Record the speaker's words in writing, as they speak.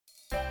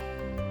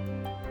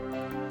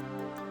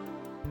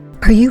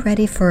Are you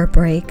ready for a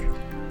break?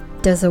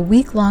 Does a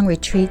week-long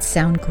retreat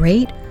sound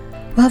great?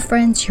 Well,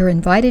 friends, you're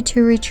invited to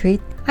a retreat.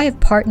 I have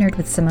partnered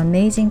with some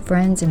amazing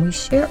friends and we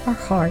share our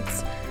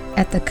hearts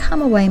at the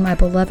Come Away My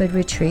Beloved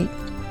retreat.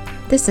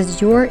 This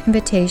is your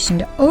invitation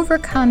to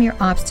overcome your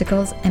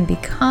obstacles and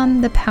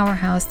become the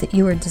powerhouse that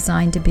you are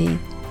designed to be.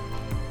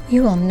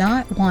 You will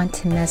not want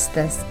to miss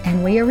this,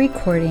 and we are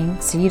recording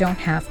so you don't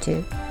have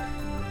to.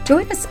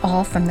 Join us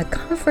all from the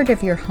comfort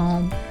of your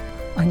home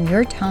on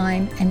your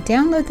time and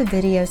download the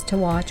videos to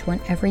watch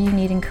whenever you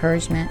need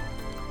encouragement.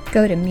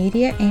 Go to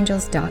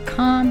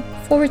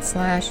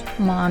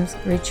mediaangels.com/moms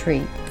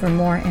retreat for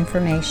more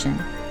information.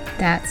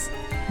 That's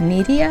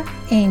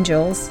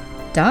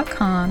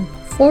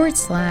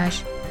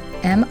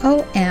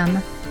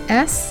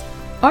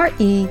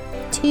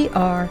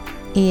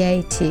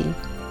mediaangels.com/MOMSRETREAT.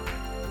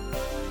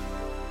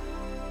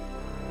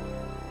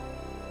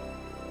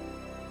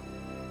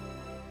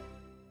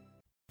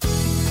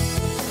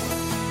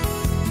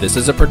 This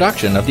is a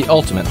production of the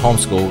Ultimate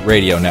Homeschool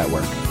Radio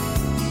Network.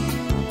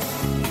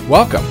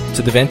 Welcome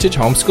to the Vintage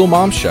Homeschool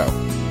Moms Show.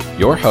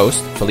 Your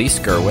host, Felice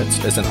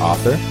Gerwitz, is an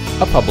author,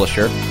 a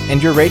publisher,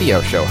 and your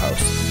radio show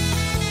host.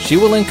 She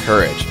will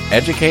encourage,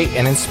 educate,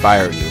 and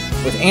inspire you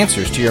with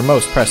answers to your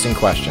most pressing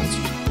questions,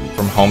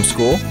 from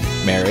homeschool,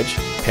 marriage,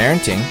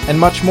 parenting, and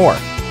much more.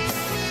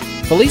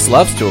 Felice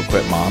loves to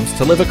equip moms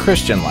to live a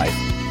Christian life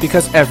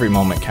because every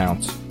moment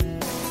counts.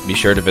 Be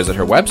sure to visit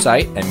her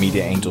website at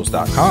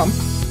mediaangels.com.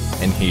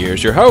 And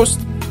here's your host,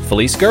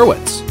 Felice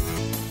Gerwitz.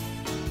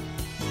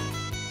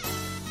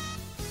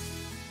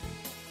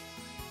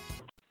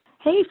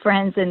 Hey,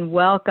 friends, and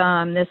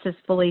welcome. This is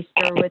Felice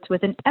Gerwitz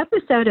with an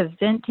episode of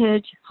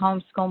Vintage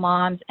Homeschool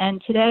Moms.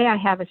 And today I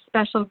have a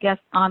special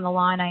guest on the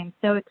line. I am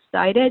so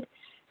excited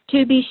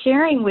to be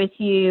sharing with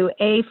you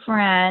a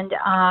friend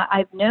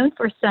I've known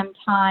for some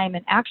time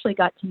and actually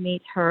got to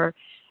meet her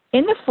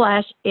in the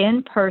flesh,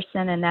 in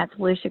person, and that's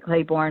Lucia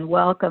Claiborne.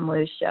 Welcome,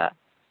 Lucia.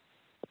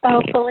 Oh,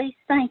 Felice,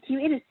 thank you.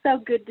 It is so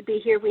good to be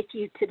here with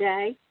you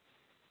today.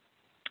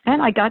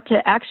 And I got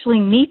to actually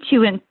meet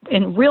you in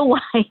real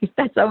life.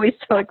 That's always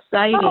so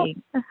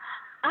exciting. Oh,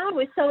 I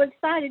was so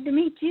excited to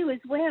meet you as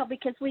well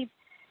because way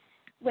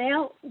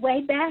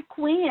back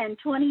when,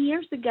 20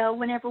 years ago,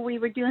 whenever we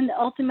were doing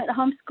the Ultimate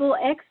Homeschool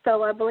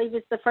Expo, I believe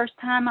it's the first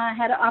time I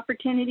had an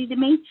opportunity to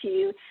meet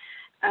you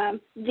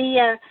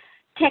via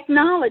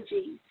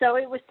technology. So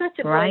it was such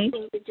a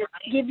blessing to just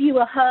give you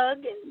a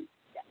hug and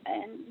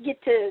get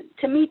to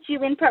meet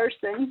you in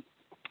person.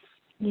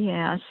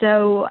 Yeah,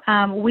 so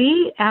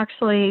we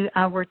actually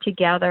were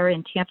together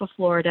in Tampa,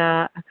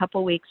 Florida a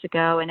couple weeks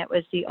ago, and it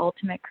was the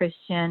Ultimate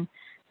Christian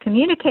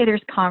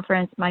Communicators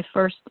Conference, my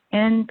first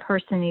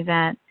in-person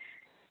event.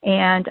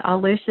 And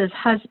Lucia's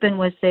husband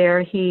was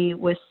there. He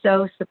was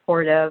so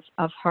supportive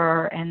of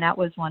her, and that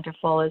was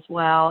wonderful as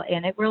well.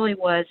 And it really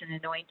was an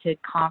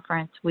anointed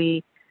conference.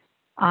 We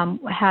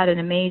had an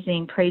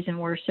amazing praise and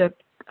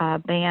worship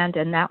band,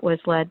 and that was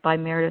led by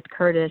Meredith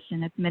Curtis.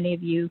 And if many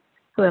of you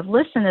who have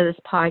listened to this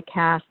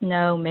podcast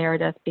know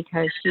Meredith,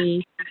 because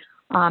she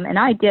and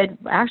I did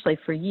actually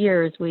for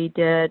years, we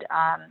did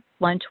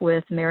lunch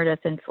with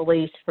Meredith and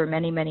Felice for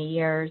many, many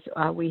years.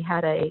 We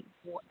had at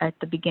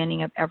the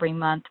beginning of every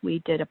month, we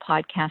did a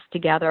podcast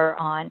together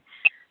on,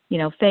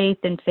 faith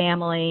and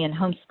family and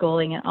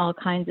homeschooling and all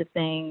kinds of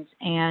things.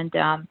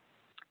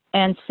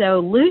 And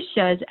so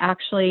Lucia is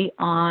actually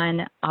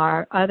on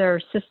our other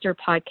sister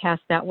podcast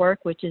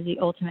network, which is the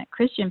Ultimate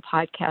Christian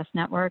Podcast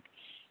Network.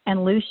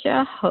 And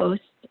Lucia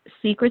hosts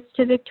Secrets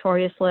to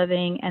Victorious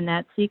Living, and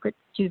that's Secrets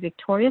to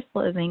Victorious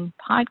Living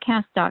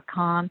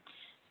podcast.com.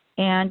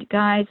 And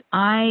guys,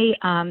 I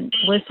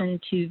listen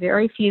to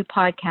very few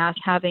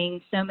podcasts,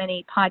 having so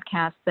many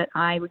podcasts that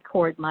I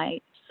record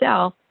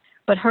myself,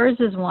 but hers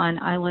is one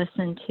I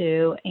listen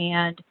to,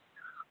 and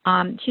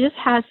she just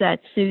has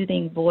that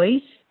soothing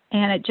voice.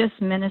 And it just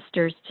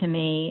ministers to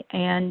me.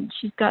 And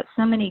she's got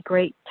so many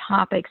great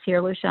topics here,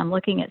 Lucia. I'm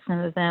looking at some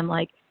of them,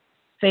 like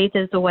faith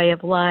is the way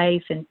of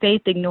life and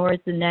faith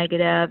ignores the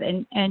negative.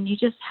 And you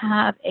just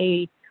have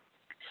a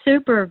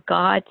super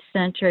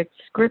God-centric,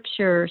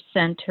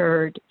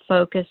 scripture-centered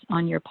focus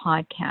on your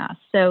podcast.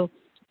 So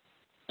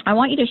I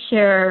want you to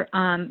share,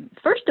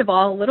 first of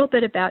all, a little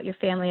bit about your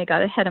family. I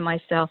got ahead of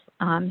myself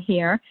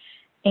here.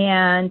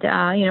 And,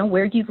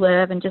 where do you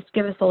live, and just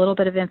give us a little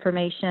bit of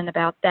information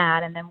about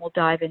that, and then we'll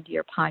dive into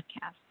your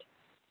podcast.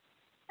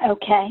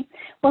 Okay.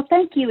 Well,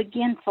 thank you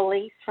again,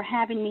 Felice, for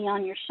having me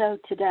on your show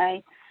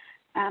today.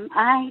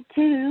 I,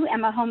 too,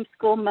 am a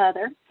homeschool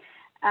mother.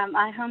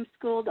 I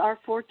homeschooled our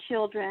 4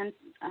 children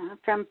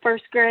from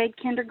first grade,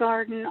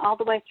 kindergarten, all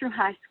the way through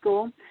high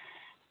school.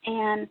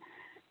 And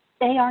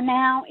they are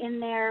now in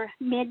their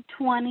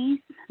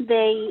mid-20s.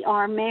 They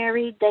are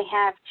married. They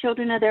have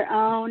children of their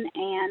own,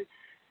 and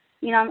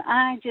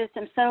I just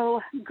am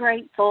so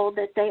grateful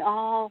that they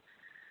all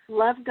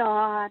love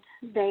God.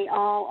 They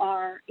all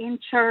are in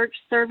church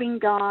serving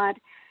God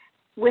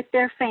with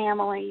their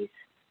families.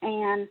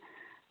 And,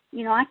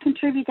 I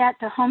contribute that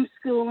to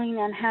homeschooling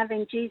and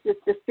having Jesus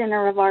the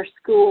center of our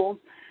school.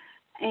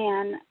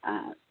 And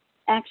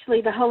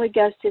actually the Holy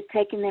Ghost has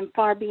taken them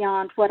far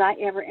beyond what I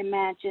ever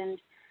imagined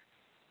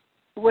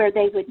where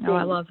they would be. Oh,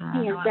 I love that.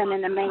 He has done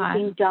an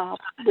amazing job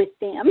with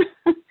them.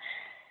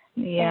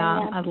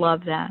 Yeah, And, I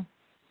love that.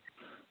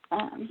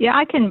 Yeah,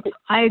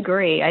 I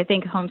agree. I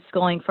think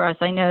homeschooling for us,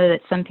 I know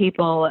that some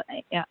people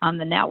on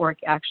the network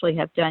actually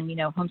have done,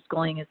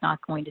 homeschooling is not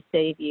going to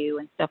save you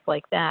and stuff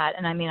like that.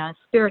 And I mean, on a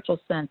spiritual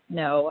sense,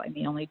 no. I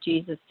mean, only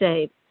Jesus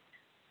saved.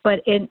 But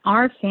in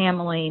our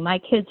family, my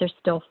kids are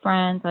still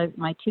friends.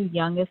 My two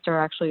youngest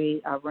are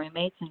actually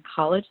roommates in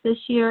college this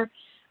year.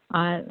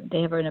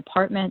 They have an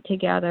apartment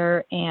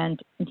together, and,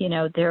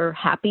 they're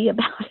happy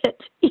about it.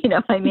 You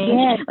know what I mean?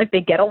 Yes. Like they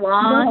get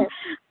along.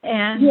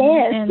 Yes.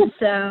 And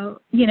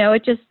so,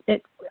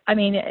 it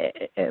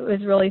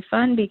was really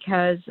fun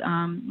because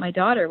my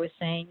daughter was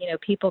saying,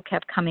 people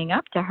kept coming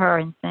up to her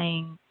and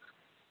saying,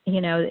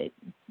 they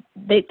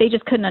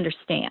just couldn't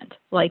understand.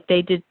 Like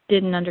they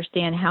didn't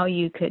understand how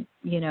you could,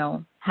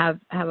 have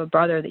a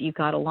brother that you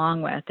got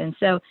along with. And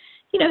so,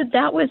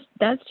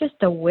 that's just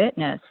a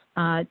witness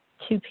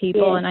to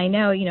people. Yes. And I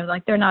know,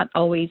 like they're not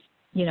always,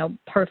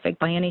 perfect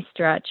by any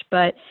stretch,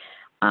 but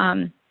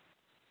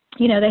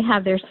they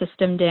have their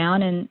system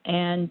down,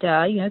 and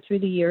through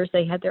the years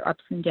they had their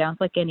ups and downs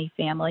like any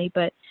family.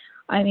 But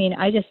I mean,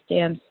 I just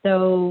am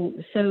so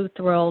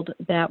thrilled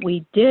that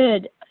we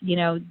did, we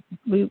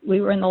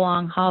were in the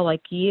long haul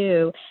like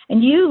you.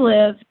 And you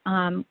live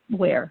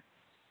where?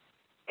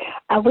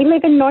 We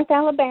live in North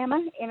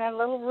Alabama in a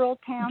little rural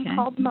town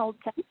called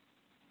Moulton.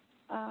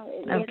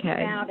 It's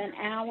about an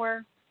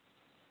hour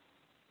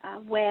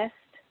west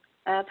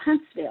of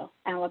Huntsville,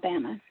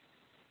 Alabama.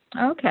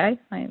 Okay.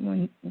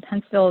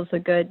 Huntsville is a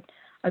good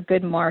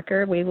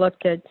marker. We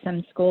looked at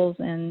some schools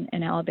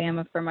in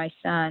Alabama for my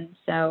son,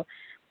 so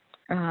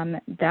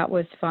that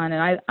was fun,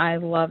 and I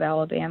love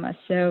Alabama.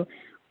 So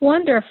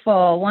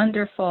wonderful.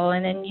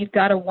 And then you've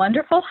got a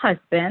wonderful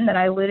husband that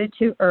I alluded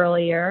to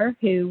earlier,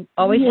 who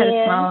always had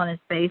a smile on his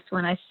face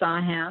when I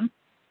saw him.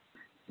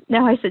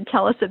 Now I said,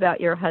 tell us about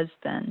your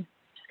husband.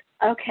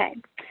 Okay.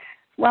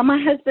 Well,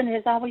 my husband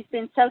has always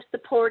been so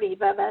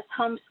supportive of us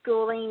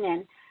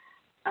homeschooling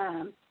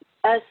and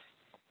us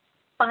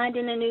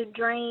finding a new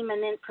dream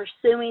and then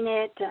pursuing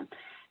it.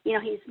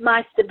 He's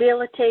my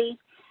stability.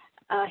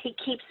 He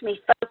keeps me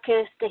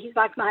focused. He's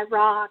like my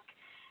rock.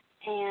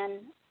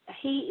 And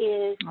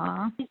he's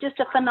just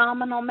a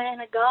phenomenal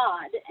man of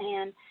God.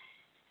 And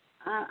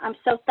I'm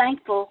so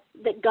thankful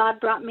that God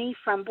brought me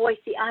from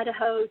Boise,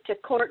 Idaho to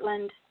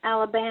Cortland,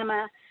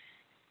 Alabama,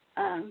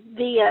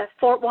 via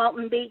Fort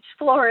Walton Beach,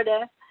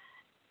 Florida,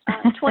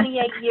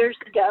 28 years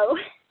ago.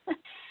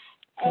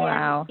 And,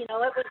 wow.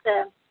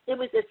 It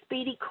was a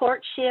speedy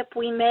courtship.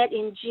 We met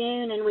in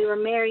June and we were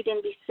married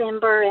in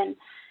December, and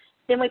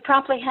then we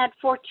promptly had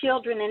 4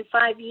 children in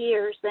 5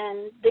 years,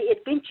 and the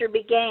adventure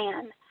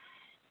began.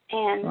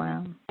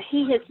 And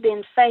he has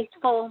been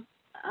faithful.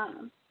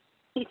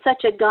 He's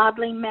such a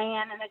godly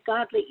man and a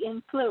godly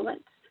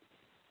influence.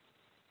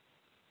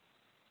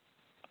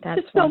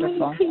 That's so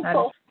wonderful. Many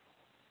people.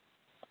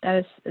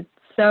 It's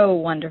so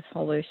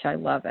wonderful, Lucia. I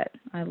love it.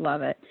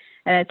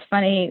 And it's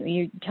funny,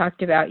 you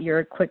talked about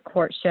your quick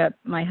courtship.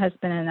 My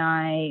husband and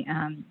I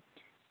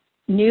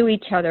knew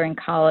each other in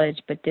college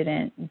but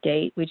didn't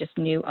date. We just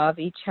knew of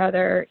each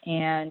other.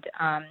 And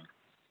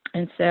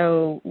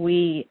so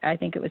I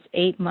think it was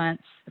 8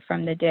 months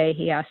from the day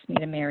he asked me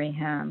to marry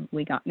him,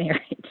 we got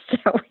married.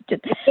 So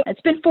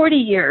it's been 40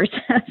 years.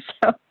 That's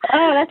so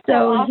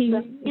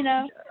awesome.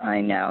 I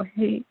know.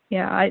 I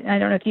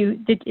don't know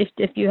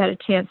if you had a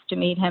chance to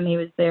meet him. He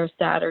was there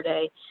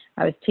Saturday.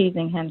 I was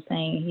teasing him,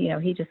 saying,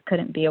 he just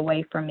couldn't be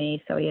away from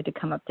me, so he had to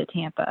come up to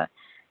Tampa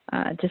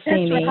to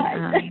see me.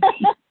 Right.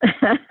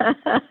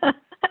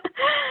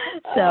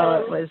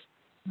 So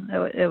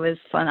it was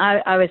fun.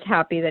 I was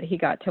happy that he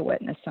got to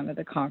witness some of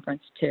the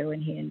conference too,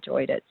 and he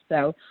enjoyed it.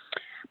 So,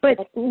 but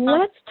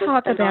let's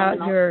talk about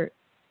your.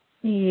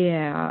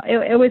 Yeah,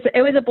 it was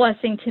a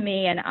blessing to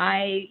me, and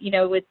I,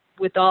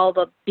 with all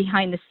the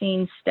behind the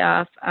scenes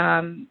stuff,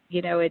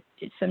 it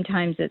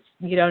sometimes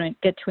you don't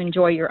get to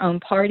enjoy your own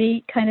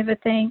party kind of a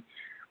thing.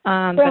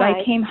 But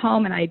I came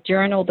home and I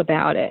journaled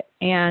about it,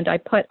 and I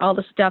put all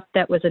the stuff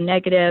that was a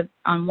negative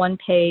on one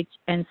page,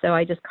 and so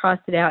I just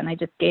crossed it out and I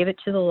just gave it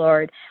to the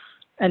Lord.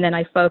 And then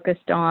I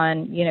focused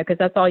on, because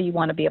that's all you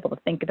want to be able to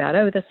think about.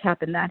 Oh, this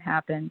happened, that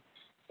happened.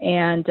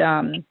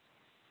 And,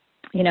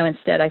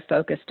 instead I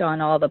focused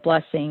on all the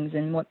blessings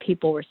and what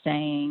people were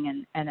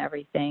saying and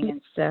everything.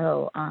 And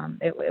so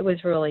it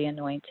was really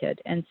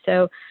anointed. And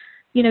so,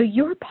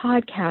 your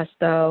podcast,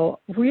 though,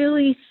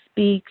 really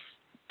speaks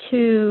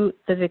to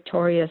the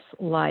victorious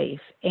life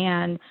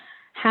and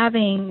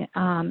having,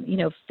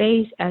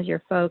 faith as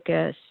your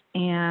focus.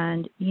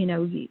 And,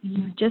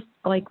 you just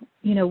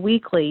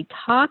weekly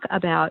talk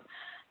about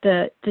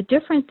the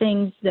different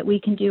things that we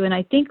can do. And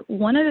I think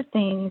one of the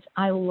things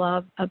I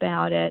love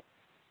about it,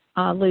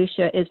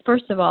 Lucia, is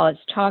first of all, it's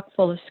chock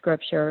full of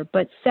scripture.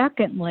 But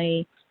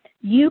secondly,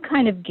 you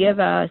kind of give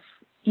us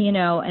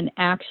an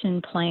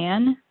action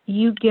plan.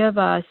 You give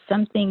us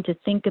something to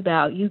think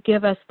about. You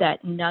give us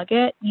that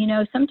nugget.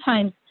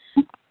 Sometimes,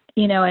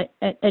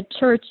 at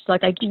church,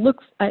 like I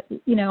look at,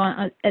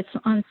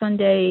 on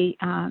Sunday,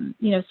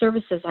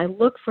 services, I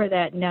look for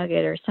that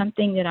nugget or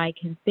something that I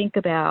can think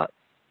about,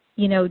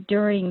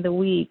 during the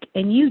week.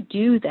 And you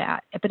do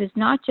that, but it's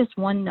not just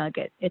one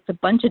nugget. It's a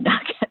bunch of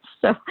nuggets.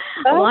 So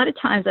a lot of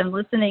times I'm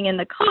listening in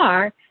the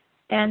car.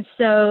 And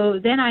so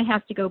then I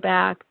have to go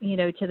back,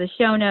 to the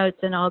show notes,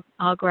 and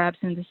I'll grab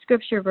some of the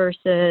scripture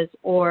verses,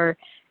 or,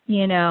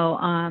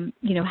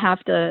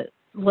 have to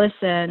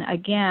listen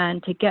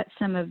again to get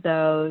some of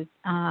those.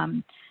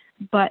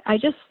 But I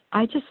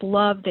just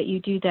love that you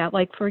do that.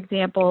 Like, for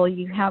example,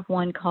 you have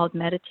one called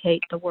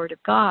Meditate the Word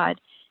of God,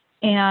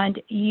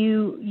 and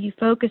you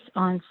focus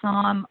on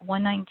Psalm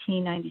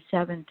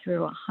 119:97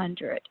 through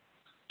 100.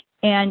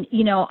 And,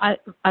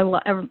 I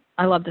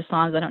love the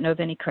Psalms. I don't know of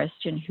any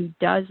Christian who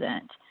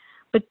doesn't.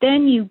 But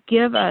then you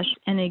give us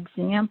an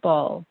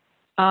example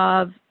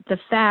of the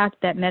fact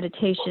that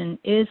meditation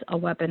is a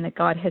weapon that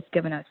God has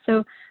given us.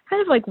 So kind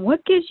of like,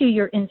 what gives you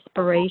your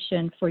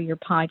inspiration for your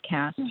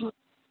podcast?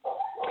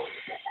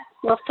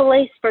 Well,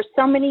 Felice, for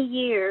so many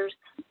years,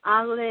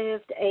 I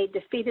lived a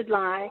defeated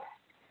life,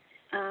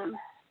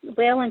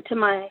 well into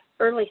my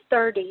early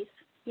 30s.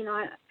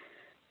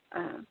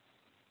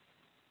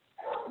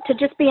 To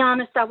just be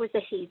honest, I was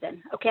a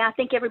heathen. Okay, I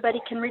think everybody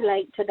can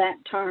relate to that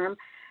term.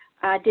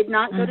 I did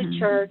not go to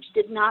church,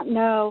 did not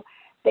know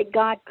that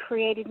God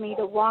created me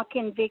to walk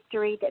in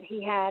victory, that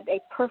He had a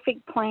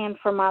perfect plan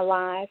for my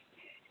life.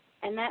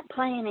 And that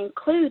plan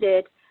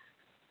included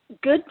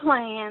good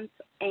plans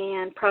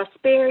and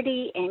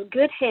prosperity and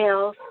good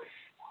health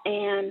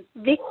and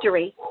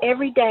victory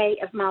every day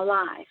of my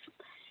life.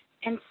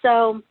 And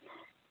so,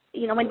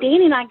 when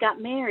Danny and I got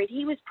married,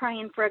 he was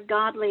praying for a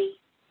godly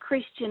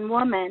Christian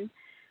woman,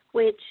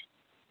 which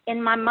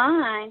in my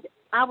mind,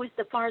 I was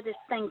the farthest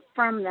thing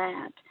from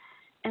that.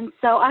 And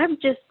so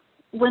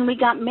when we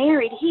got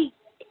married, he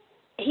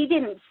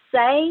didn't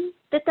say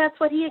that that's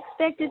what he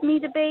expected me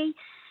to be,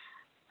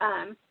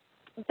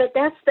 but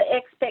that's the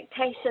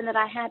expectation that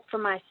I had for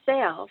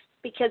myself,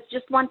 because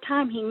just one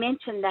time he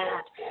mentioned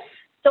that.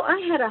 So I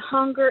had a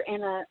hunger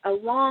and a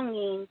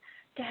longing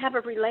to have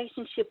a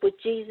relationship with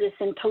Jesus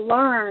and to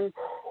learn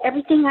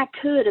everything I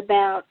could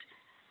about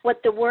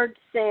what the Word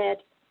said,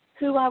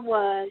 who I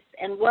was,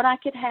 and what I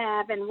could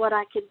have and what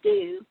I could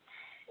do.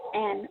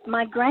 And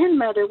my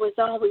grandmother was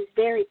always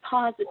very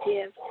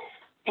positive,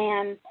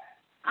 and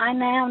I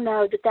now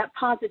know that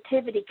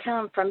positivity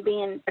comes from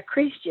being a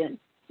Christian.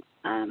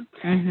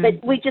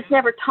 But we just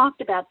never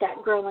talked about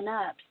that growing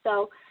up.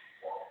 So,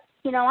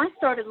 I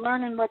started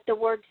learning what the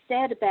Word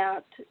said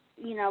about,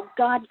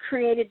 God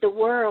created the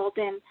world,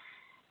 and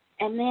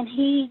then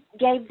He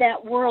gave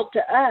that world to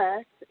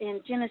us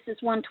in Genesis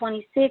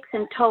 1:26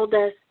 and told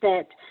us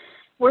that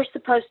we're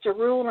supposed to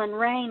rule and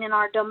reign in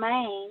our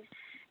domain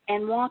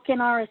and walk in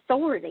our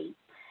authority.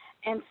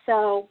 And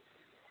so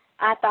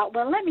I thought,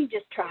 well, let me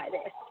just try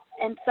this.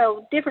 And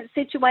so different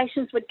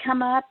situations would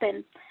come up,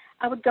 and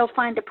I would go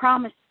find a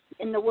promise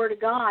in the Word of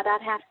God.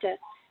 I'd have to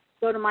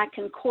go to my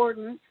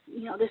concordance.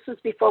 This was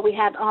before we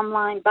had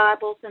online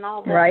Bibles and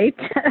all that. Right.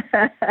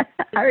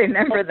 I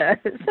remember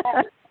those.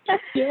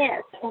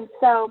 Yes. And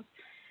so,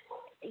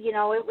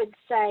 it would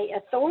say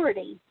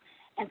authority.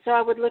 And so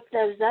I would look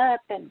those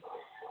up, and,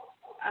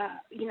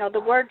 the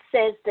Word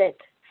says that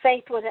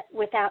faith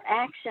without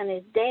action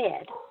is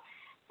dead.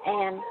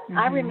 And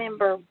I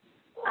remember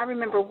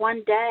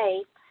one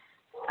day,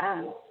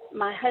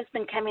 my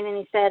husband came in and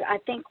he said, I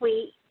think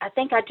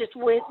I just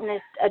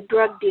witnessed a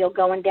drug deal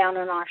going down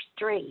on our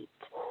street.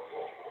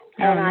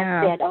 And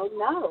I said, oh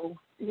no,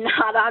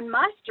 not on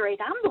my street.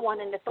 I'm the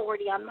one in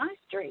authority on my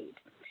street.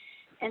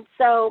 And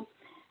so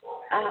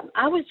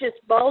I was just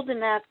bold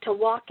enough to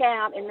walk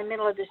out in the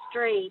middle of the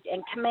street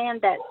and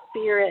command that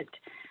spirit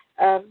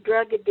of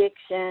drug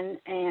addiction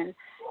and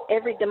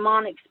every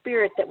demonic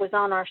spirit that was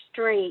on our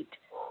street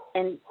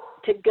and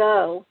to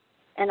go.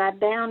 And I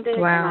bound it,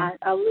 and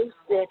I loosed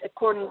it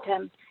according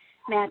to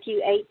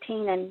Matthew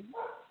 18 and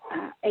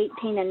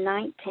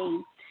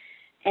 19.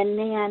 And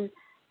then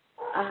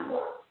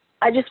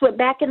I just went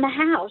back in the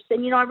house.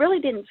 And, I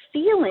really didn't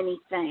feel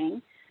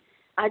anything.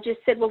 I just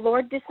said, well,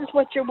 Lord, this is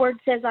what your Word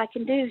says I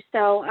can do,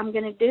 so I'm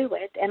going to do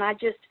it. And I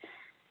just,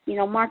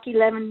 Mark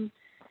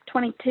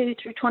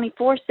 11:22 through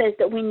 24 says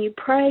that when you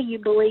pray, you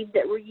believe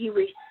that you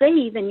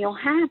receive and you'll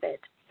have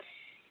it.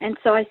 And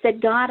so I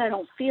said, God, I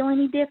don't feel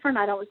any different.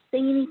 I don't see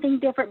anything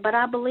different, but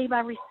I believe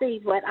I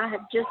received what I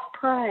have just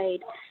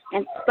prayed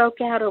and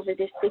spoke out over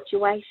this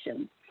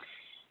situation.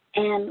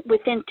 And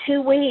within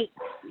 2 weeks,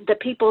 the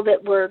people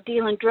that were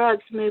dealing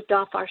drugs moved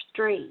off our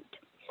street.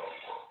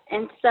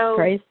 And so,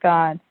 praise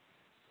God.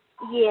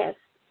 Yes.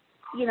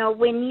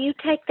 When you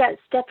take that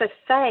step of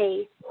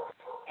faith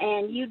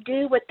and you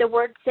do what the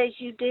Word says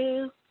you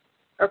do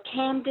or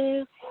can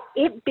do,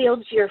 it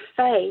builds your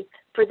faith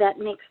for that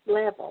next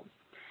level.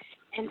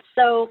 And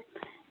so,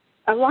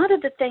 a lot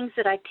of the things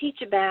that I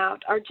teach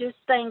about are just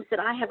things that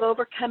I have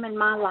overcome in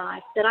my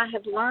life, that I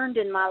have learned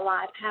in my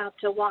life how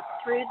to walk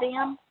through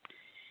them.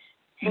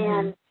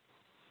 And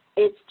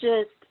it's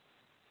just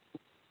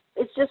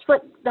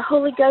what the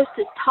Holy Ghost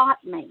has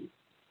taught me.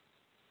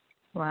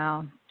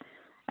 Wow.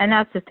 And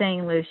that's the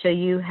thing, Lucia,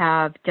 you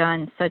have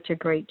done such a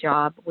great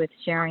job with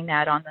sharing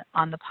that on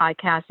the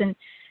podcast and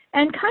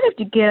kind of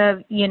to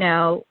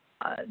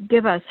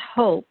give us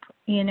hope,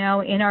 in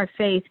our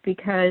faith,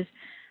 because,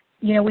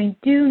 we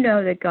do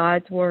know that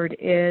God's word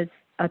is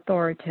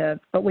authoritative,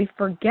 but we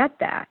forget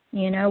that,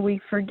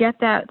 we forget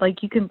that,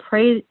 like, you can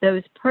pray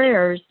those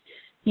prayers,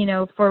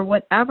 for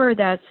whatever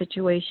that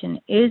situation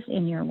is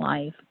in your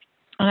life.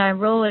 And I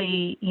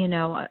really,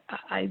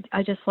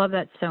 I just love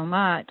that so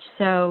much.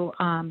 So,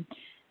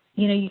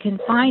 you can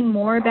find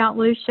more about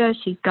Lucia.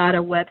 She's got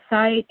a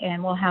website,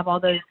 and we'll have all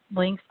those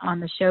links on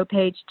the show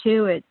page,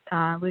 too, at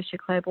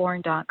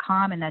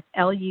LuciaClaiborne.com, and that's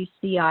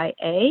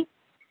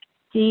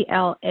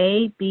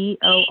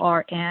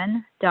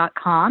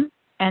LuciaClaiborn.com.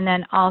 And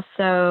then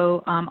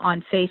also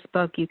on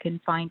Facebook, you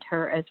can find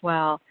her as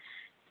well.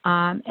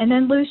 And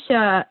then,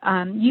 Lucia,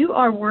 you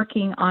are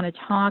working on a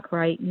talk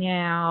right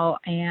now,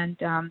 and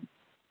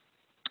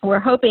we're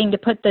hoping to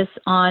put this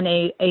on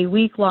a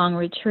week-long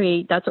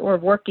retreat. That's what we're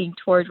working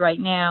toward right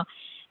now.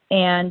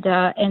 And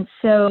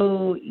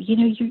so,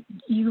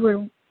 you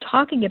were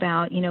talking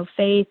about,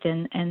 faith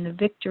and the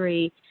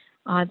victory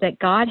that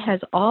God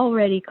has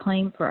already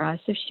claimed for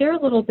us. So share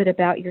a little bit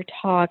about your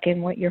talk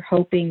and what you're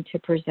hoping to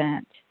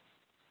present.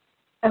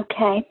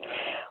 Okay.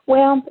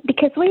 Well,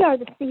 because we are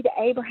the seed of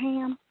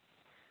Abraham,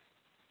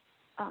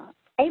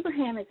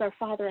 Abraham is our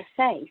father of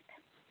faith.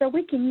 So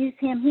we can use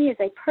him. He is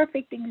a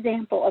perfect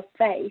example of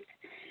faith.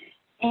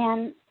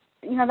 And,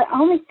 the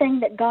only thing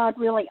that God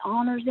really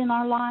honors in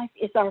our life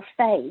is our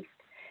faith.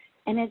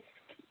 And it's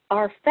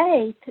our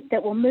faith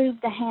that will move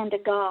the hand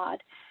of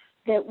God,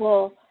 that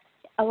will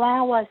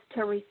allow us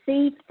to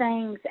receive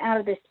things out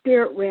of the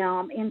spirit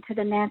realm into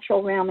the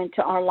natural realm,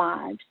 into our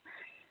lives.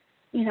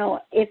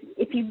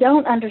 If you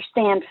don't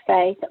understand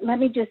faith, let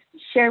me just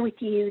share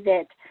with you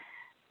that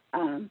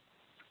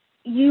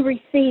you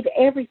receive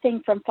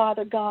everything from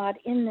Father God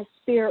in the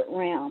spirit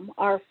realm.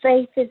 Our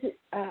faith is,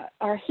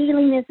 our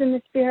healing is in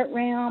the spirit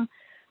realm.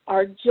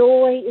 Our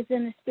joy is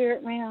in the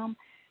spirit realm.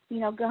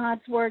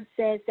 God's word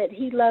says that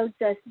he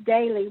loads us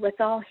daily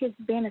with all his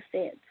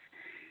benefits.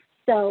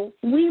 So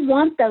we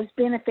want those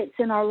benefits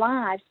in our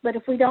lives, but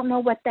if we don't know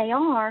what they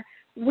are,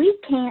 we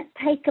can't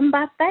take them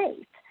by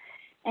faith.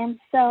 And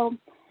so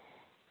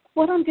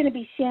what I'm going to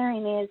be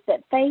sharing is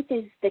that faith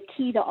is the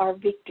key to our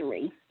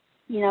victory.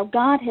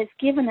 God has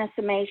given us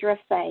a measure of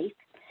faith,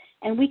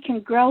 and we can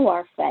grow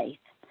our faith.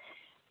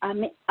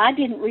 I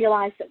didn't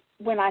realize that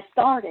when I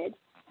started,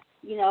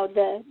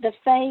 the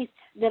faith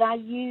that I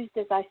used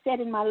as I sat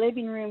in my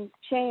living room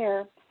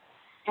chair,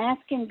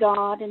 asking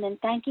God and then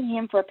thanking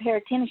him for a pair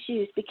of tennis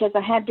shoes because I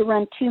had to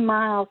run 2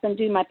 miles and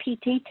do my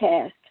PT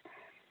test.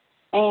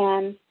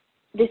 And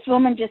this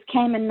woman just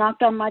came and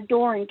knocked on my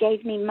door and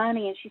gave me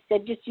money, and she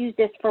said, just use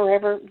this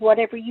forever,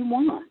 whatever you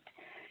want.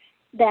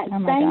 That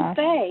same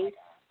faith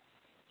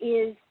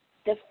is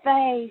the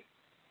faith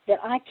that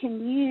I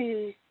can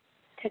use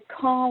to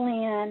call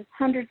in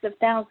hundreds of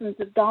thousands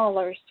of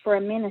dollars for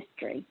a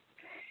ministry.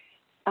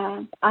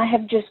 I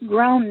have just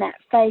grown that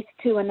faith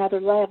to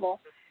another level.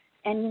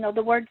 And,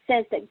 the Word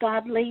says that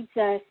God leads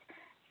us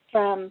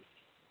from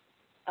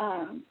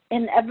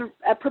in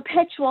a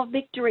perpetual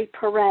victory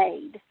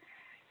parade,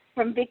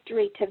 from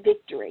victory to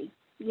victory.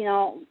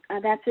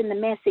 That's in the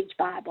Message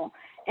Bible.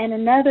 And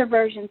another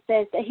version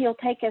says that he'll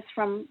take us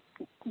from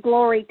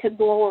glory to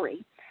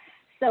glory.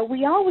 So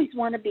we always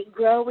want to be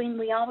growing.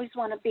 We always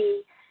want to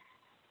be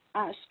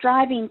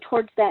striving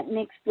towards that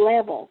next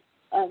level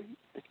of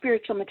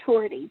spiritual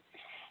maturity.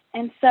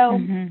 And so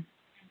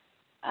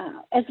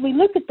as we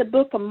look at the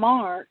book of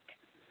Mark,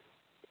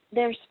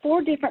 there's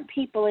 4 different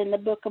people in the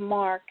book of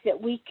Mark that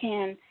we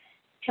can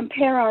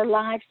compare our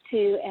lives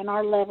to and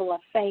our level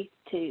of faith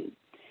to.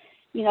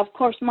 Of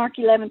course, Mark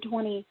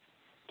 11:22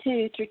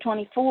 through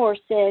 24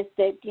 says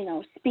that,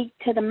 speak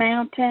to the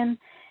mountain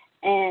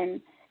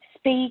and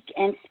speak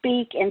and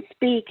speak and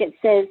speak. It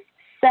says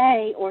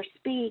say or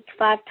speak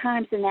 5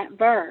 times in that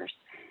verse,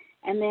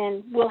 and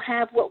then we'll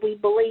have what we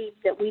believe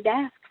that we'd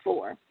ask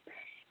for.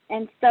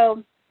 And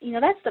so,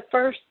 that's the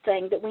first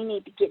thing that we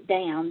need to get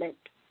down, that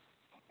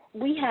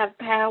we have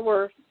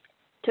power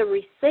to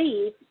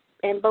receive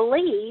and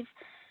believe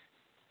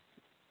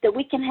that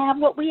we can have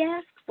what we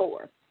ask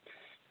for.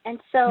 And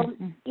so,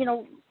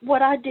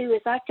 what I do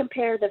is I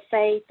compare the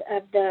faith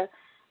of the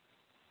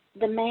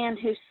man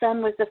whose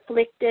son was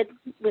afflicted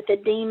with a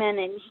demon,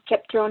 and he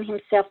kept throwing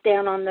himself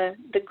down on the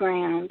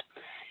ground.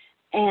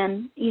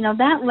 And,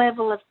 that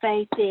level of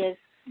faith is,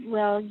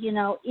 well,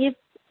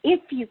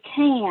 if you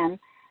can,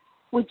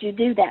 would you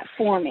do that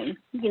for me?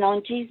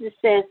 And Jesus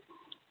says,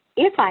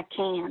 if I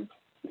can,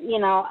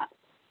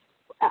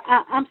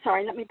 I'm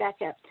sorry, let me back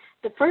up.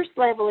 The first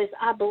level is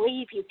I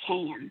believe you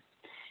can.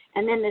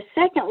 And then the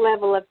second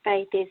level of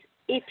faith is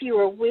if you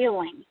are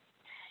willing.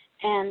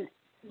 And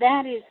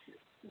that is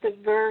the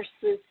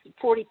verses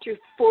 40 through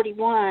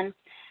 41,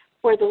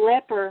 where the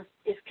lepers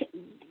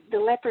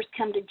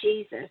come to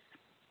Jesus,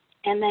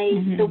 and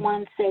the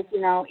one says,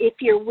 if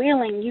you're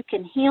willing, you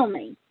can heal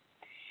me.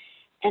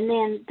 And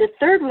then the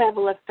third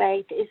level of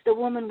faith is the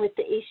woman with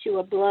the issue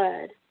of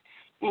blood.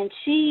 And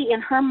she,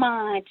 in her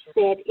mind,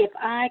 said, if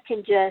I can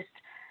just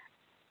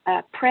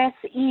press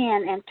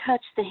in and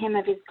touch the hem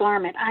of his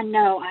garment, I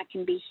know I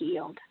can be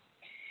healed.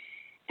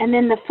 And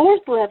then the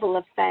fourth level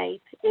of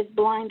faith is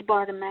blind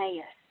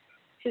Bartimaeus,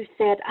 who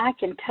said, I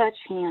can touch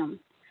him.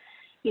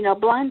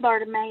 Blind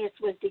Bartimaeus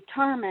was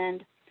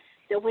determined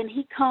that when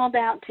he called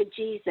out to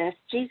Jesus,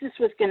 Jesus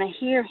was going to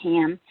hear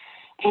him.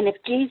 And if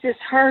Jesus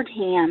heard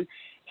him,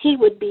 he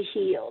would be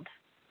healed.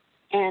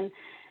 And,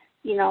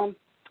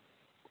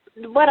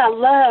 what I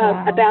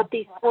love about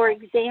these four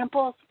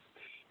examples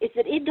is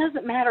that it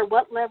doesn't matter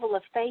what level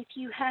of faith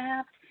you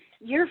have.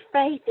 Your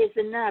faith is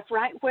enough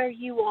right where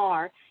you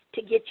are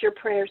to get your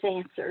prayers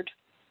answered,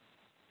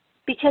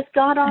 because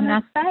God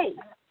honors faith.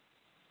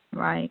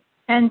 Right.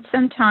 And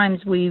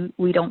sometimes we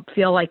don't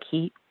feel like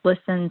he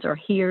listens or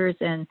hears.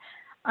 And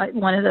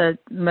one of the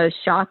most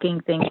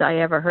shocking things I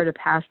ever heard a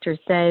pastor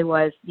say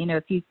was,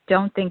 if you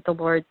don't think the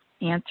Lord's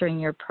answering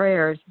your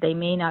prayers, they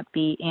may not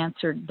be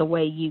answered the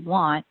way you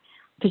want,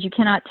 because you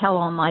cannot tell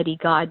Almighty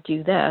God,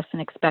 do this,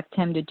 and expect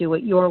him to do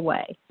it your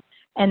way.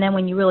 And then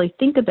when you really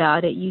think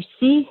about it, you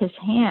see his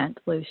hand,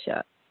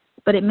 Lucia,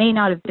 but it may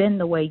not have been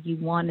the way you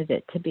wanted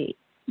it to be.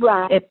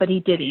 Right. But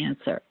he did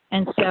answer.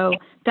 And so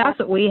that's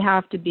what we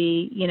have to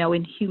be,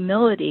 in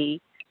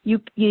humility.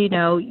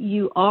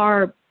 You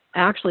are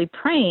actually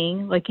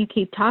praying, like you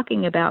keep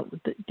talking about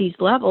these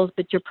levels,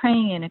 but you're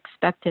praying in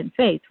expectant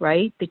faith,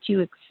 right? That you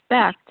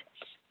expect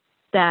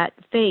that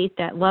faith,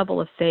 that level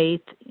of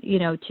faith,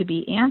 to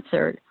be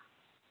answered.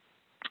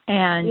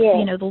 And,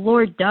 the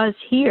Lord does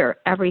hear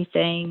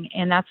everything.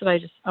 And that's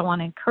what I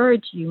want to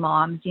encourage you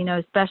moms,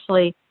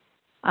 especially,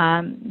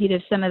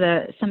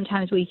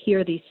 sometimes we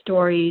hear these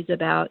stories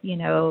about,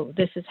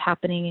 this is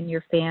happening in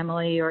your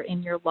family or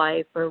in your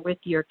life or with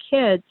your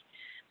kids,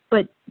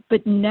 but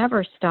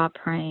never stop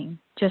praying.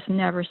 Just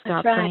never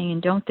stop praying,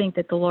 and don't think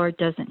that the Lord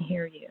doesn't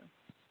hear you.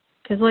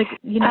 Because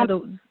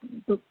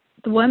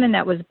the woman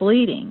that was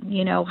bleeding,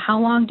 how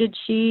long did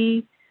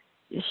she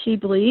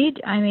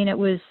bleed? I mean, it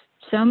was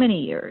so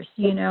many years,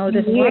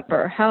 this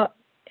leper,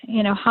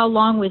 how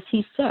long was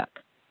he sick?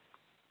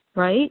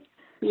 Right?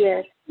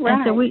 Yes. Right.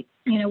 And so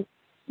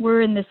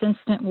we're in this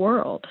instant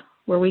world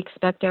where we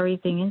expect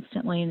everything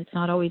instantly, and it's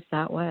not always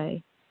that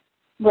way.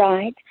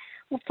 Right.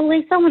 Well,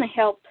 Felice, I want to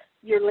help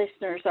your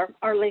listeners,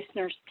 our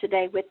listeners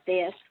today with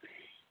this.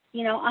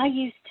 I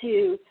used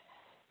to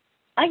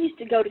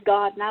go to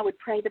God and I would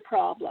pray the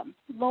problem.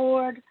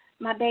 Lord,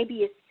 my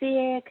baby is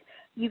sick.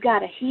 You got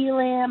to heal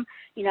him,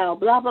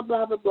 blah, blah,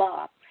 blah, blah,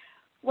 blah.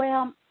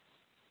 Well,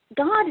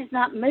 God is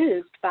not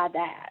moved by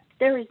that.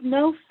 There is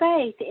no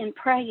faith in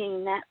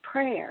praying that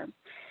prayer.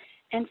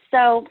 And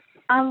so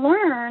I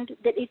learned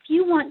that if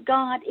you want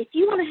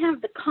to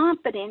have the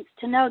confidence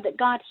to know that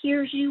God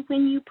hears you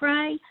when you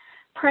pray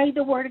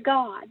the Word of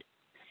God.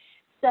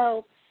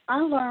 So I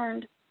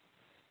learned,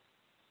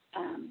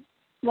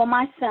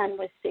 my son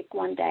was sick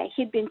one day.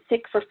 He'd been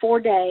sick for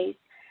 4 days.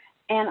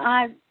 And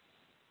I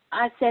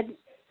said,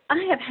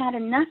 I have had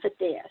enough of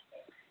this.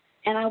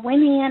 And I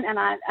went in and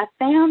I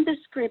found the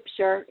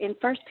scripture in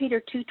 1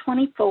 Peter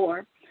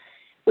 2:24,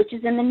 which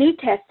is in the New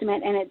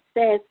Testament, and it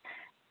says,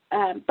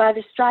 by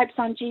the stripes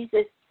on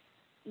Jesus,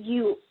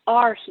 you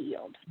are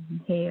healed.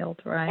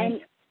 Healed, right.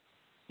 And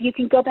you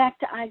can go back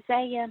to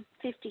Isaiah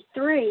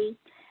 53,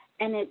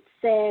 and it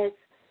says,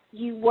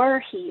 you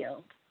were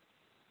healed.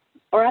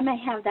 Or I may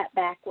have that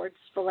backwards,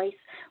 Felice.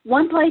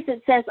 One place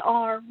it says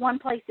are, one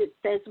place it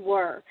says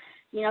were.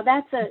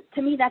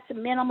 To me, that's a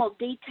minimal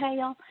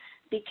detail,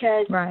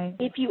 because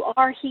if you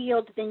are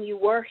healed, then you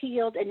were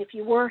healed, and if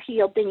you were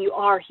healed, then you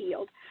are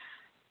healed.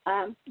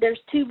 There's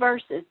two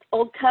verses,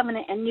 Old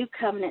Covenant and New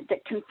Covenant,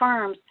 that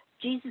confirms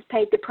Jesus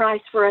paid the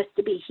price for us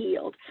to be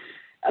healed.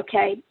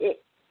 Okay?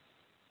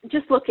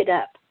 Just look it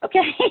up,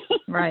 okay?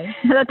 Right.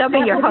 That'll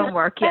be your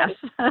homework, yes.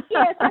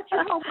 Yes, that's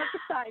your homework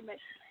assignment.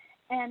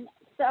 And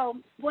so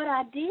what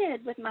I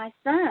did with my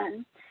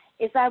son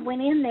is I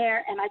went in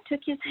there and I took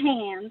his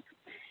hands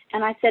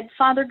and I said,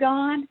 Father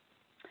God,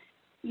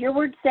 your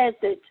word says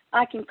that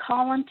I can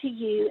call unto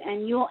you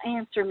and you'll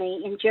answer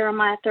me in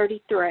Jeremiah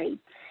 33.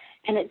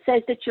 And it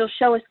says that you'll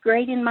show us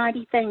great and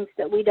mighty things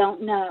that we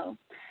don't know.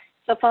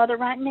 So, Father,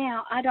 right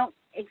now, I don't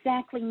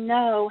exactly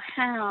know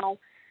how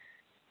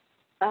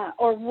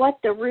or what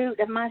the root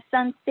of my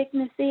son's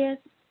sickness is,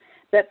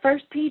 but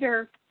 1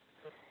 Peter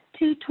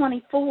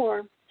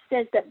 2:24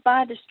 says that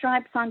by the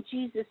stripes on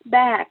Jesus'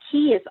 back,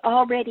 he is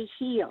already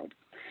healed.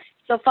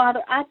 So,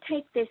 Father, I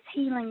take this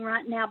healing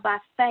right now by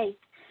faith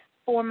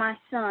for my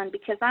son,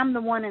 because I'm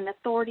the one in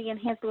authority in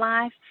his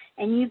life,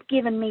 and you've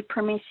given me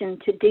permission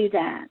to do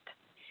that.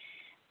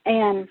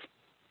 And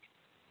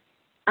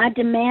I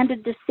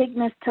demanded the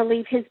sickness to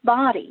leave his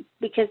body,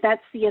 because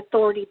that's the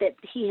authority that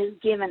he has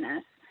given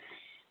us.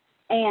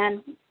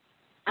 And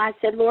I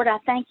said, Lord, I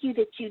thank you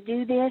that you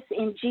do this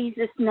in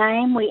Jesus'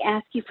 name. We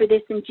ask you for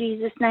this in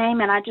Jesus' name,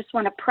 and I just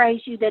want to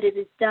praise you that it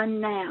is done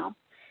now.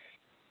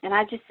 And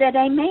I just said,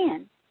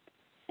 amen.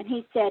 And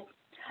he said,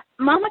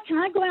 Mama, can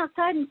I go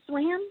outside and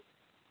swim?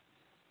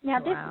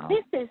 Now, Wow.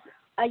 this is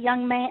a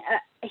young man.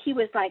 He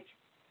was like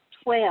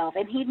 12,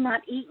 and he'd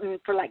not eaten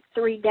for like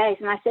 3 days.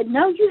 And I said,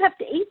 no, you have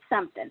to eat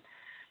something.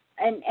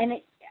 And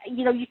it,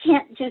 you know, you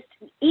can't just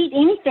eat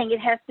anything. It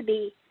has to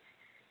be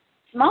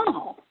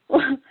small.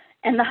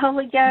 And the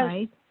Holy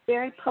Ghost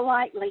very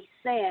politely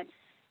said,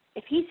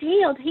 if he's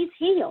healed, he's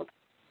healed.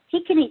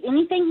 He can eat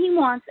anything he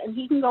wants, and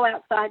he can go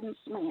outside and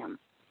swim.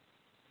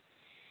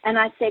 And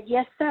I said,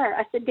 yes, sir.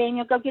 I said,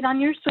 Daniel, go get on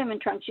your swimming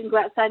trunks. You can go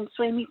outside and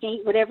swim. You can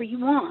eat whatever you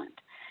want.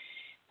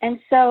 And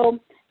so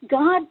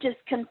God just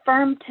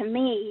confirmed to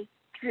me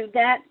through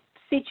that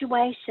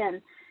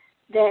situation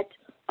that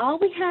all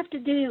we have to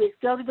do is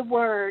go to the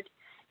Word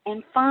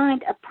and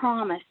find a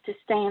promise to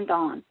stand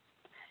on.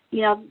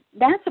 You know,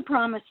 that's a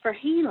promise for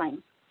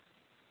healing.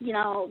 You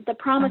know, the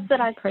promise that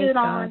I stood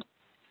on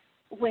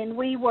when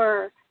we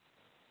were,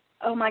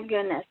 oh my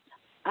goodness,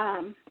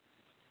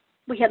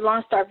 we had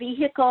lost our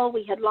vehicle,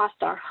 we had lost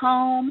our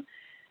home,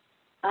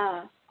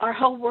 our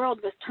whole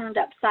world was turned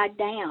upside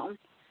down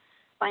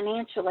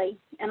financially,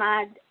 and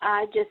I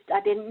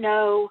didn't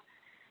know,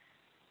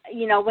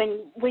 you know,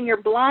 when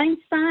you're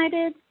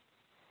blindsided,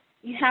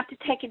 you have to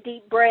take a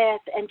deep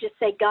breath and just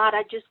say, God,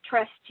 I just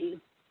trust you.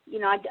 You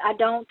know, I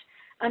don't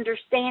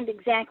understand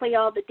exactly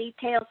all the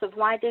details of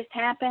why this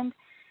happened,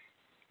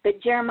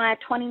 but Jeremiah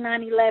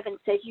 29:11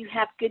 says, you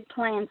have good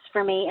plans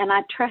for me, and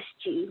I trust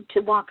you to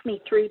walk me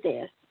through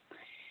this.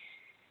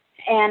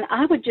 And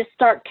I would just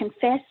start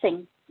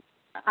confessing.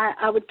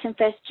 I would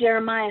confess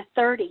Jeremiah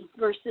 30,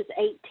 verses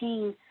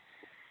 18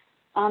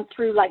 on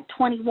through like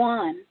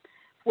 21,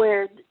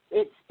 where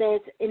it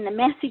says in the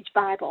Message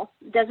Bible,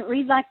 it doesn't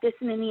read like this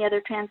in any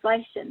other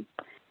translation,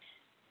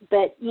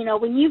 but, you know,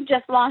 when you've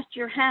just lost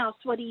your house,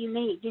 what do you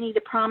need? You need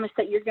a promise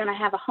that you're going to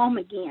have a home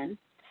again.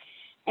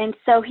 And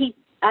so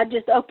I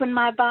just opened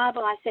my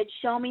Bible. I said,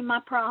 show me my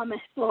promise,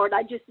 Lord.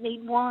 I just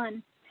need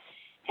one.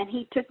 And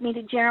he took me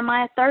to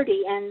Jeremiah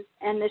 30,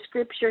 and the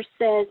scripture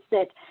says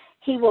that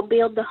he will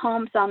build the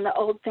homes on the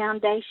old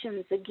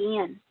foundations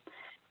again.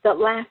 That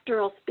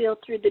laughter will spill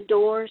through the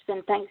doors,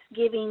 and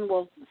thanksgiving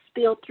will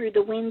spill through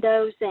the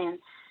windows, and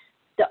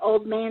the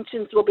old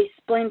mansions will be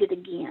splendid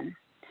again.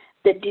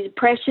 The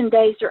depression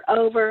days are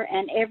over,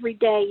 and every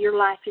day your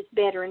life is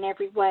better in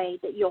every way,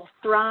 that you'll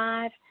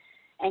thrive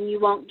and you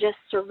won't just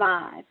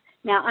survive.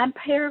 Now, I'm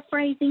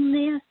paraphrasing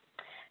this,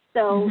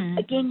 so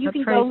again, you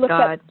can go look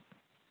God. up.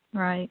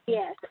 Right.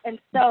 Yes, and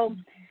so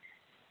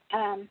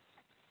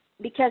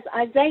because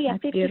Isaiah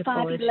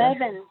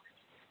 55:11,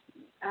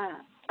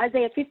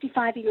 Isaiah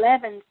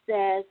 55:11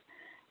 says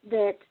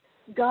that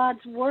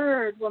God's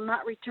word will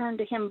not return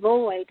to him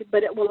void,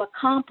 but it will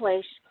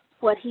accomplish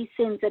what he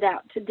sends it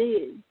out to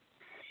do.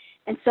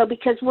 And so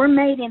because we're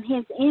made in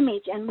his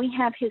image and we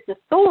have his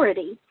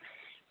authority,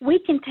 we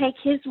can take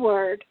his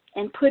word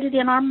and put it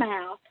in our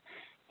mouth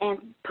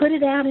and put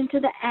it out into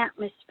the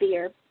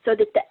atmosphere so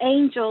that the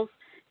angels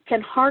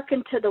can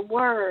hearken to the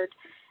word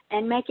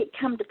and make it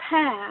come to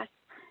pass.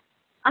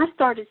 I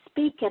started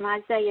speaking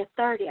Isaiah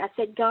 30. I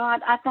said,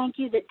 God, I thank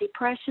you that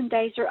depression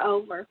days are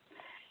over.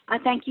 I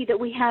thank you that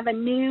we have a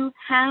new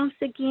house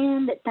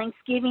again, that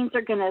Thanksgivings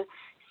are going to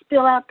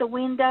spill out the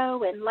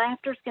window and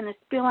laughter's going to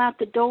spill out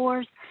the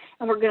doors,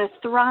 and we're going to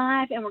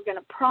thrive and we're going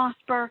to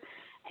prosper,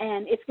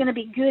 and it's going to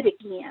be good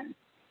again.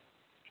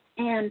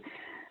 And,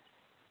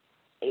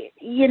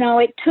 you know,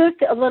 it took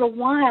a little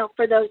while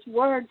for those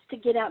words to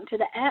get out into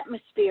the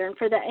atmosphere and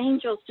for the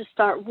angels to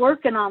start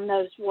working on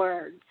those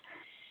words.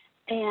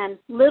 And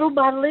little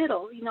by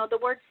little, you know, the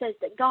word says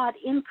that God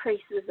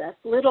increases us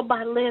little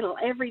by little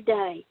every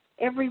day,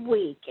 every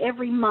week,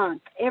 every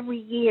month, every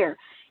year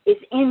is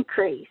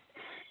increased.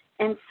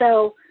 And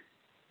so,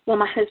 well,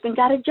 my husband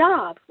got a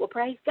job. Well,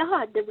 praise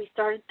God that we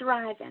started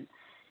thriving.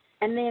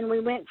 And then we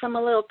went from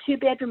a little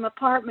 2-bedroom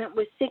apartment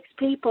with 6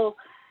 people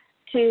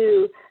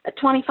to a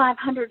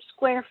 2,500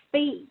 square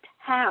feet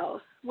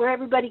house where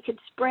everybody could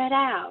spread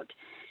out.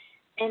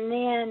 And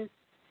then,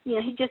 you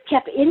know, he just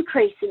kept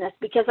increasing us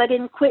because I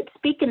didn't quit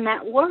speaking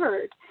that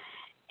word.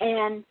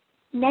 And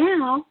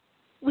now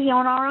we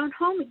own our own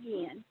home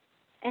again.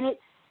 And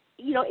it's,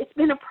 you know, it's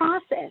been a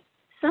process.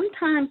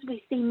 Sometimes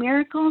we see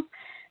miracles,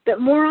 but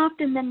more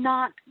often than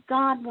not,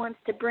 God wants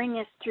to bring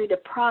us through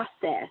the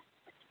process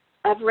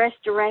of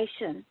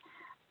restoration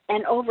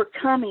and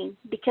overcoming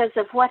because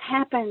of what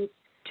happens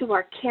to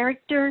our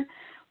character,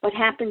 what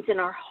happens in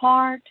our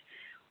heart,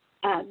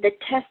 the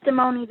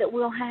testimony that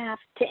we'll have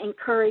to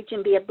encourage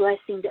and be a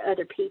blessing to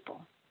other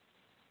people.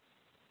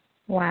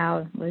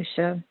 Wow,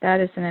 Lucia,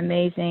 that is an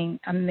amazing,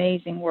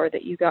 amazing word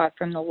that you got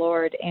from the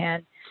Lord.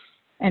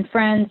 And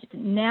friends,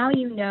 now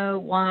you know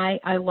why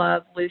I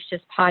love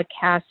Lucia's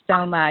podcast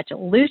so much.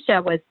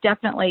 Lucia was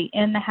definitely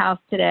in the house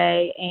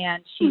today,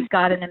 and she's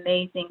got an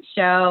amazing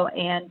show.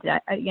 And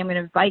I'm going to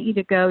invite you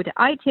to go to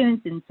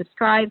iTunes and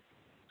subscribe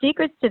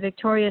Secrets to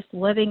Victorious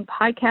Living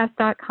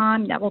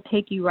podcast.com. That will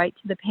take you right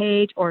to the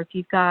page. Or if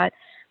you've got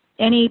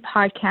any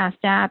podcast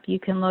app, you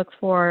can look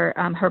for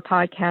her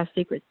podcast,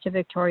 Secrets to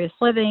Victorious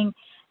Living,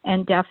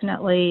 and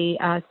definitely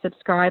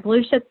subscribe.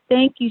 Lucia,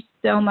 thank you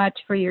so much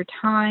for your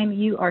time.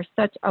 You are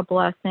such a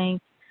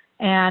blessing.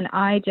 And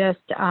I just,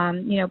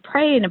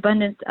 pray an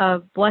abundance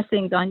of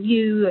blessings on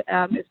you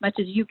as much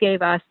as you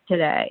gave us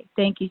today.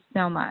 Thank you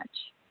so much.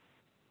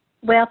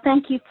 Well,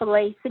 thank you,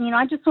 Felice. And,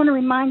 I just want to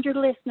remind your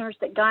listeners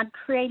that God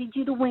created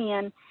you to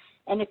win.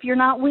 And if you're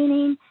not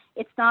winning,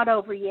 it's not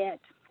over yet.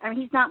 I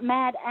mean, he's not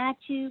mad at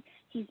you.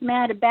 He's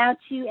mad about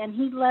you, and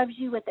he loves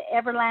you with the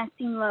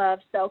everlasting love.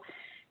 So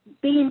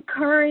be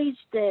encouraged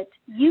that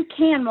you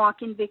can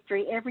walk in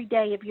victory every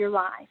day of your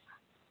life.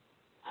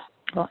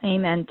 Well,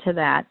 amen to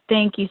that.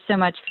 Thank you so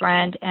much,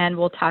 friend, and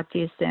we'll talk to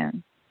you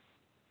soon.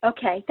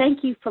 Okay.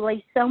 Thank you,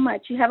 Felice, so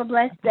much. You have a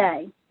blessed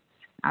day.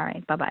 All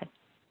right. Bye-bye.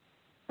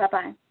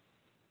 Bye-bye.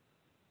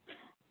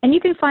 And you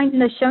can find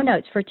the show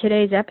notes for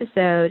today's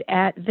episode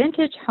at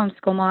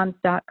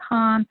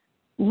vintagehomeschoolmoms.com.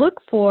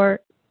 Look for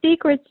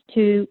Secrets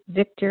to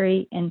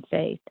Victory in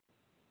Faith.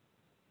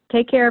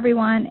 Take care,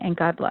 everyone, and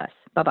God bless.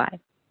 Bye-bye.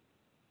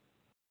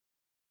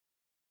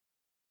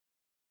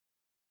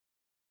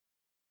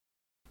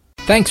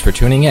 Thanks for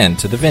tuning in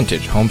to the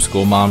Vintage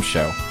Homeschool Moms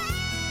Show.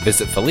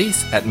 Visit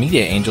Felice at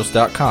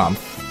MediaAngels.com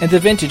and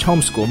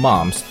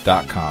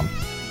TheVintageHomeschoolMoms.com.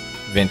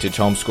 Vintage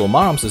Homeschool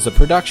Moms is a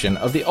production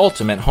of the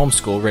Ultimate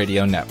Homeschool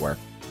Radio Network.